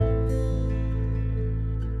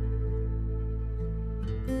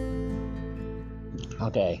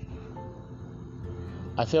Okay.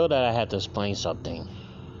 I feel that I had to explain something.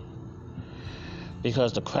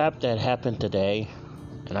 Because the crap that happened today,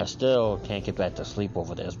 and I still can't get back to sleep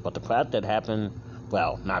over this, but the crap that happened,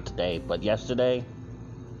 well, not today, but yesterday,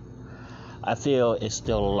 I feel it's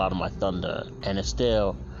still a lot of my thunder, and it's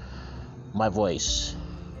still my voice.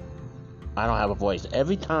 I don't have a voice.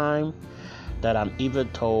 Every time that I'm either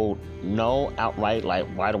told no outright, like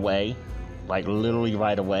right away, like literally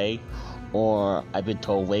right away, or I've been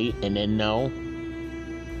told wait and then no,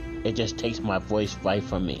 it just takes my voice right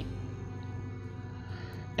from me.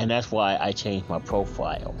 And that's why I changed my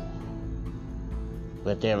profile.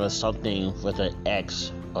 But there was something with an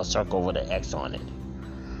X, a circle with an X on it.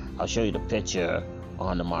 I'll show you the picture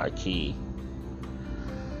on the marquee.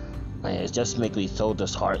 Man, it just makes me so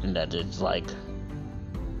disheartened that it's like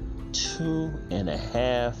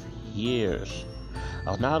 2.5 years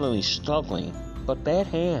of not only struggling, but bad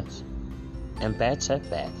hands and bad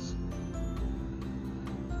setbacks.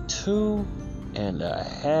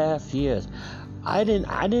 2.5 years. I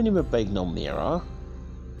didn't even break no mirror.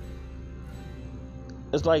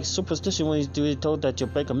 It's like superstition when you told that you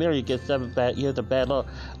break a mirror, you get 7 bad years of bad luck.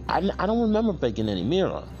 I don't remember breaking any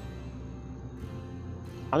mirror.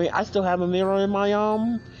 I mean, I still have a mirror in my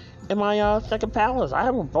second palace. I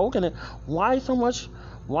haven't broken it. Why so much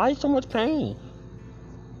pain?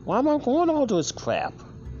 Why am I going all this crap?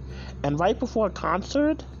 And right before a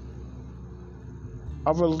concert,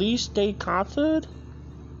 a release date concert,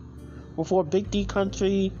 before Big D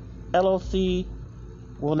Country LLC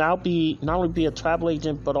will now be not only be a travel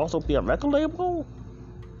agent but also be a record label?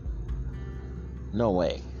 No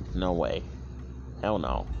way. Hell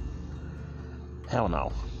no.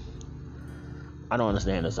 I don't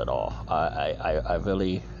understand this at all. I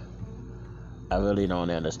really don't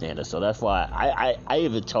understand it. So that's why I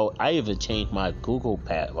even changed my Google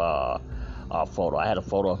photo. I had a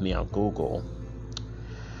photo of me on Google.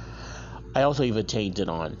 I also even changed it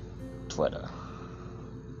on Twitter.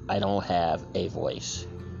 I don't have a voice.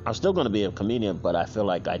 I'm still going to be a comedian, but I feel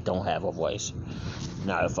like I don't have a voice.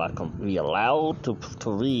 Now, if I can be allowed to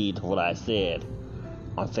read what I said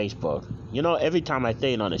on Facebook, you know, every time I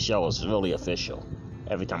say it on the show, it's really official.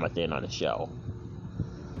 Every time I say it on the show.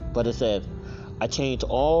 But it said, I changed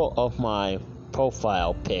all of my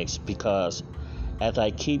profile pics because as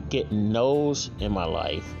I keep getting no's in my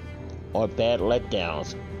life or bad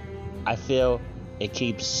letdowns, I feel it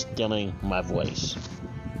keeps stealing my voice.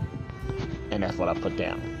 And that's what I put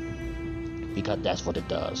down. Because that's what it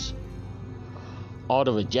does. All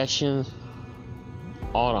the rejections,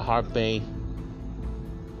 all the heartbreak,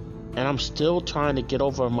 and I'm still trying to get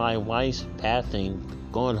over my wife's passing,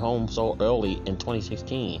 going home so early in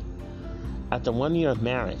 2016, after 1 year of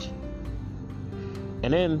marriage.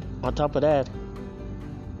 And then, on top of that,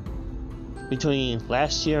 between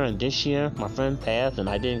last year and this year, my friend passed, and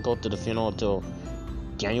I didn't go to the funeral until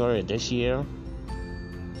January of this year,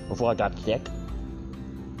 before I got sick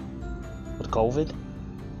with COVID.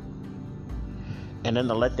 And then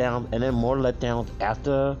the letdown, and then more letdowns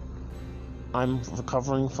after I'm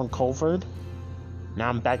recovering from COVID. Now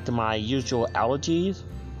I'm back to my usual allergies.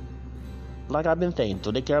 Like I've been saying,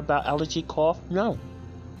 do they care about allergy cough? No.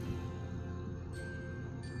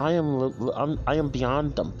 I am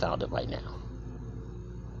beyond dumbfounded right now.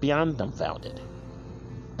 Beyond dumbfounded.